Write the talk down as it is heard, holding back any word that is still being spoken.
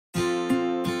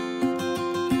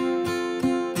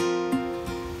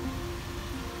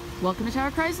Welcome to Tower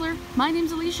Chrysler. My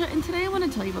name's Alicia, and today I want to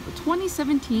tell you about the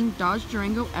 2017 Dodge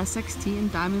Durango Sxt in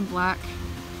Diamond Black.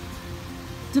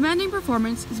 Demanding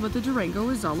performance is what the Durango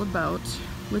is all about,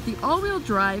 with the all-wheel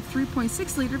drive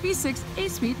 3.6-liter V6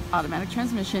 8-speed automatic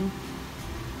transmission.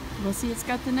 We'll see it's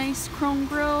got the nice chrome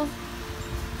grille,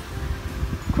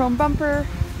 chrome bumper,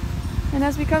 and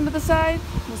as we come to the side,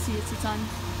 we'll see it sits on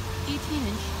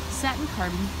 18-inch satin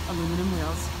carbon aluminum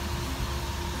wheels.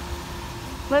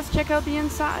 Let's check out the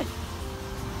inside.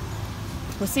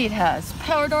 We'll see it has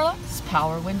power door locks,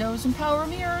 power windows, and power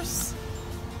mirrors.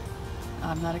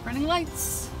 Automatic running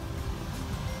lights.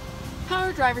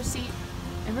 Power driver's seat,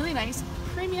 and really nice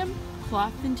premium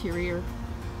cloth interior.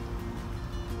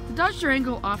 The Dodge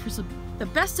Durango offers the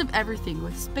best of everything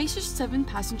with spacious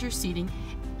 7-passenger seating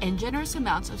and generous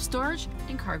amounts of storage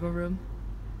and cargo room.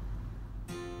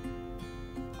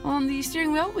 On the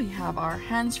steering wheel, we have our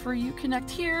hands-free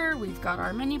Uconnect here. We've got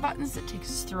our menu buttons that takes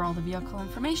us through all the vehicle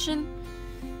information.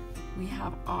 We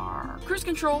have our cruise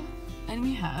control, and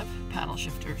we have paddle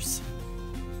shifters.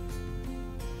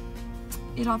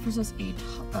 It offers us a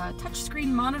touchscreen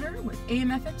monitor with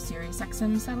AM/FM, Sirius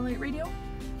XM satellite radio,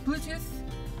 Bluetooth.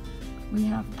 We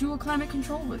have dual climate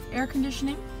control with air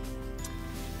conditioning.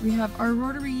 We have our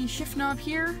rotary shift knob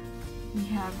here. We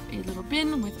have a little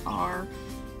bin with our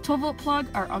 12-volt plug,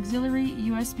 our auxiliary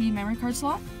USB memory card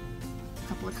slot, a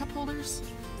couple of cup holders,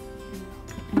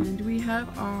 and we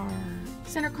have our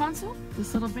center console.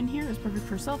 This little bin here is perfect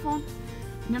for a cell phone,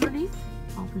 and underneath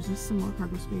offers us some more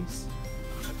cargo space.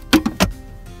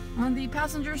 On the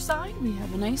passenger side, we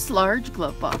have a nice large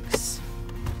glove box.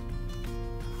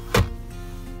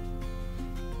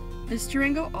 This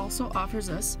Durango also offers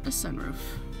us a sunroof.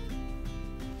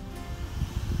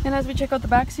 And as we check out the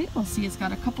back seat, we'll see it's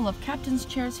got a couple of captain's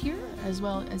chairs here, as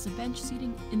well as a bench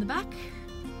seating in the back.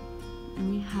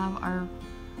 And we have our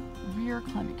rear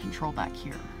climate control back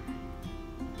here.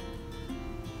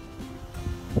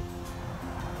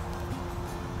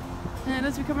 And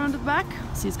as we come around to the back,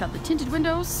 see it's got the tinted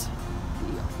windows,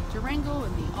 the Durango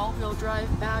and the all-wheel drive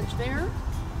badge there.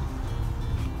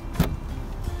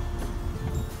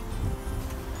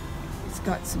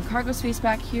 Got some cargo space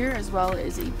back here, as well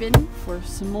as a bin for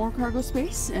some more cargo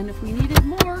space, and if we needed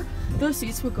more, those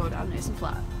seats would go down nice and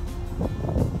flat.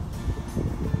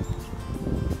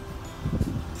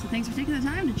 So thanks for taking the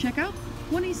time to check out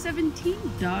 2017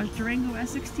 Dodge Durango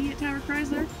Sxt at Tower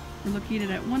Chrysler. We're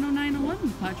located at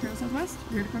 10901 Cloud Trail Southwest,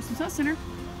 right across from South Center.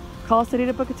 Call us today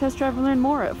to book a test drive and learn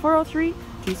more at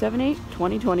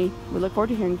 403-278-2020. We look forward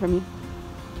to hearing from you.